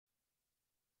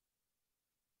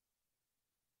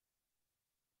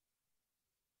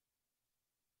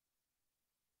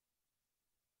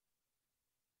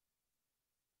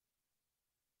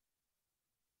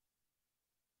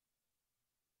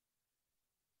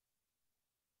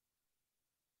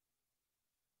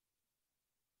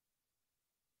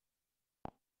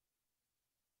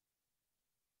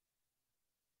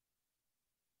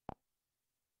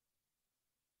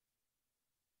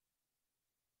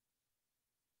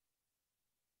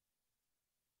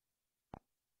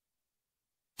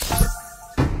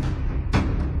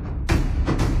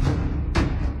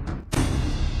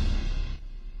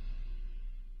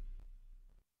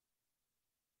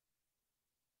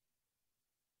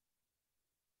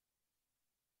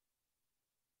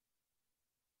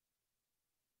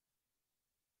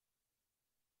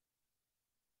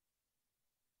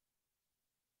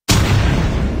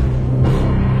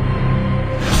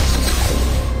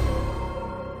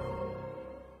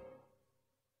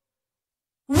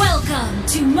Welcome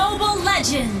to Mobile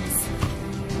Legends!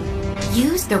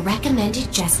 Use the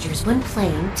recommended gestures when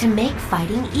playing to make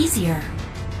fighting easier.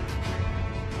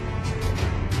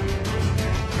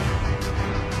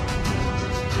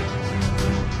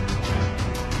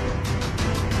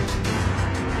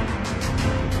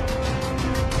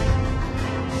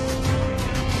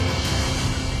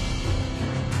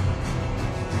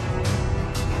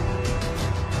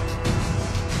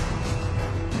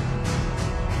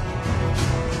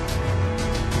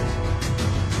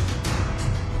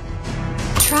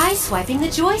 Try swiping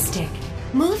the joystick.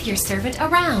 Move your servant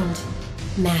around.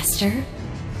 Master,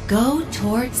 go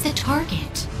towards the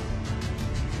target.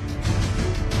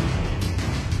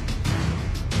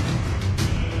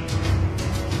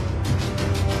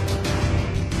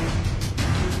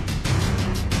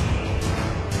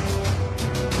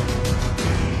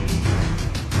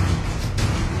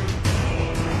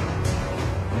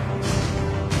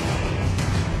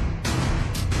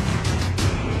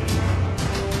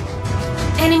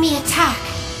 Enemy attack!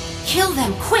 Kill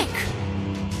them quick!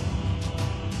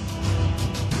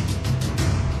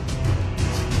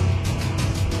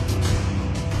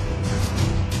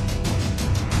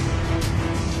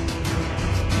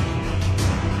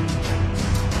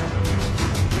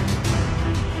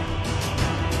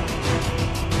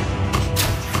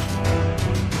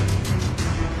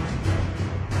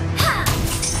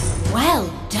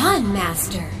 Well done,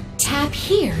 Master! Tap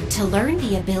here to learn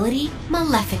the ability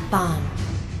Malefic Bomb.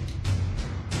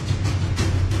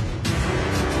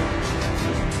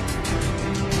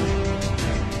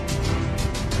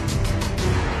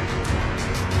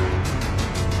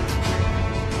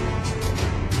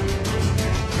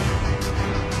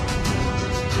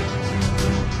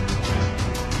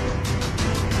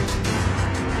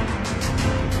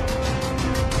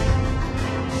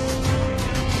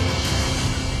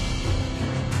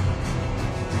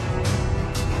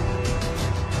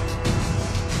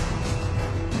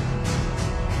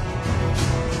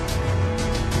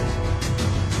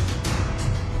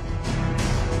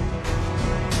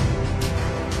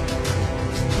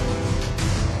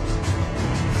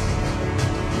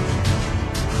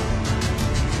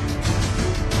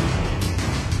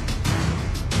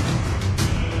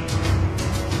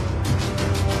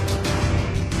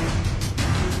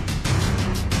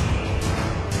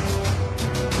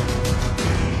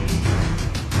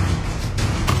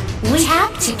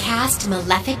 Tap to cast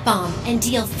Malefic Bomb and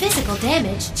deal physical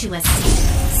damage to a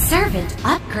servant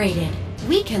upgraded.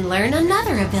 We can learn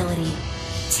another ability.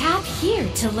 Tap here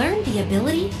to learn the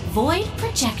ability Void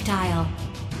Projectile.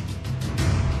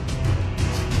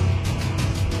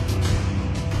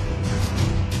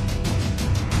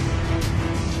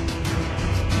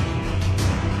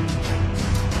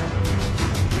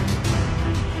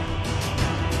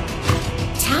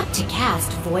 Tap to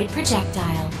cast Void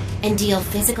Projectile and deal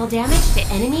physical damage to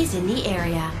enemies in the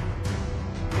area.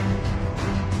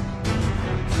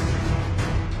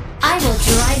 I will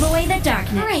drive away the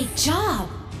darkness. Great job!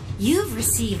 You've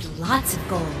received lots of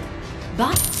gold,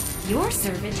 but your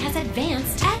servant has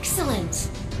advanced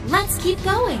excellent. Let's keep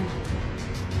going.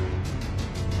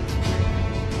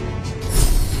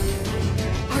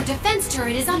 Our defense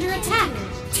turret is under attack.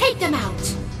 Take them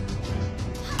out.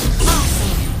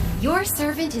 Awesome! Your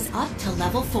servant is up to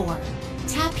level 4.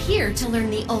 Tap here to learn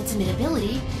the ultimate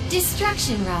ability,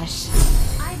 Destruction Rush.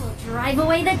 I will drive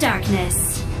away the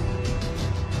darkness.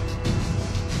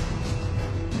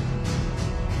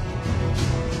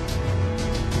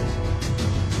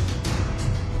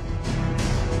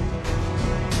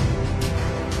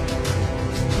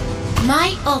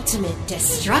 My ultimate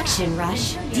Destruction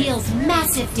Rush deals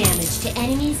massive damage to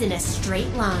enemies in a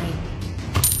straight line.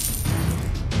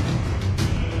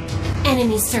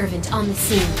 Enemy servant on the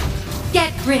scene.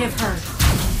 Get rid of her!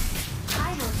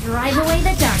 I will drive away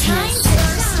the darkness.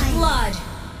 Time blood.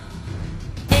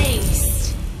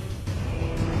 Ace.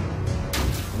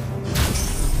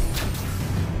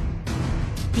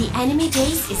 The enemy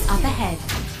base is up ahead.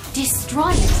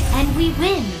 Destroy it and we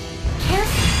win!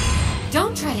 Careful!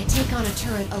 Don't try to take on a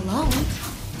turret alone.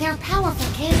 Their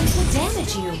powerful cannons will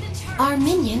damage you. Our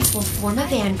minions will form a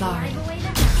vanguard.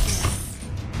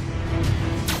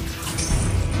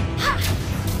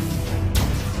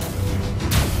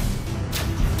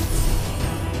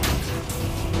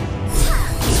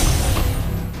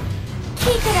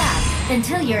 Keep it up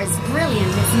until you're as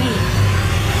brilliant as me.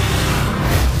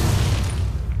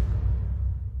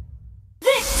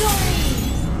 Victory!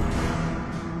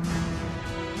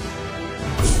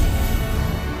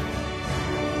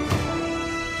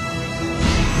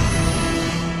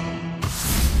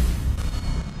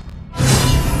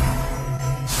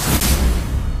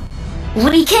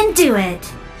 We can do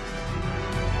it!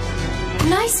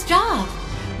 Nice job!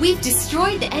 We've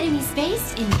destroyed the enemy's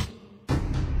base in